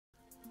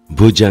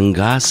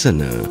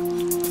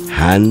Bhujangasana,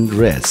 hand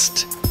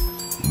rest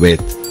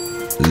with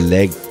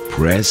leg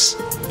press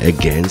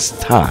against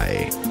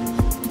thigh.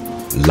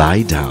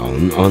 Lie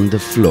down on the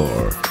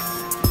floor.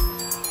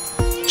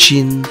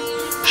 Chin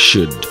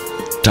should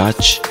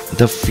touch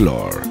the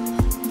floor.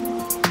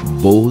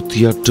 Both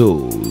your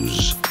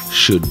toes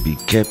should be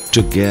kept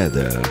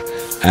together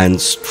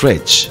and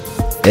stretch.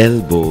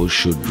 Elbow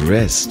should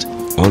rest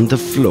on the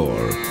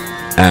floor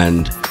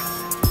and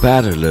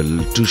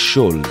parallel to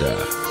shoulder.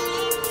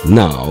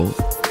 Now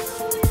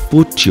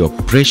put your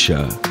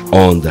pressure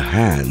on the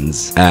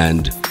hands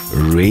and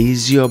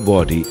raise your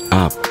body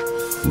up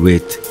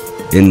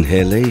with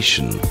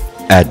inhalation.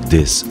 At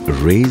this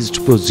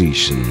raised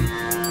position,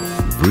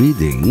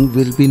 breathing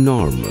will be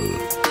normal.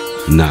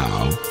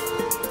 Now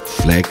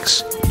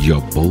flex your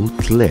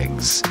both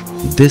legs.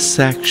 This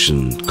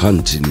action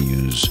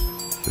continues.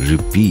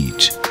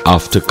 Repeat.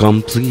 After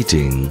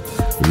completing,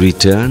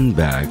 return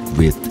back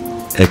with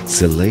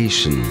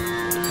exhalation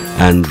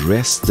and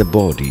rest the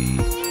body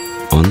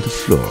on the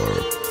floor.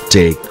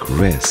 Take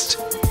rest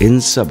in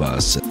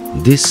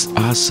Savasana. This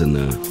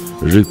asana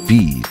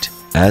repeat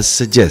as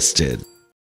suggested.